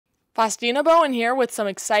Faustina Bowen here with some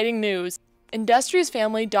exciting news.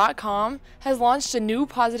 Industriousfamily.com has launched a new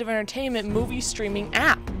positive entertainment movie streaming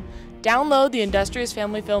app. Download the Industrious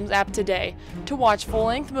Family Films app today to watch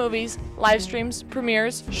full-length movies, live streams,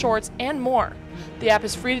 premieres, shorts, and more. The app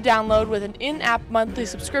is free to download with an in-app monthly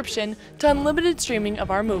subscription to unlimited streaming of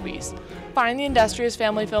our movies. Find the Industrious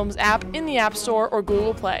Family Films app in the App Store or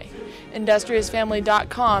Google Play.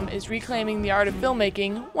 Industriousfamily.com is reclaiming the art of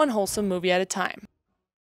filmmaking one wholesome movie at a time.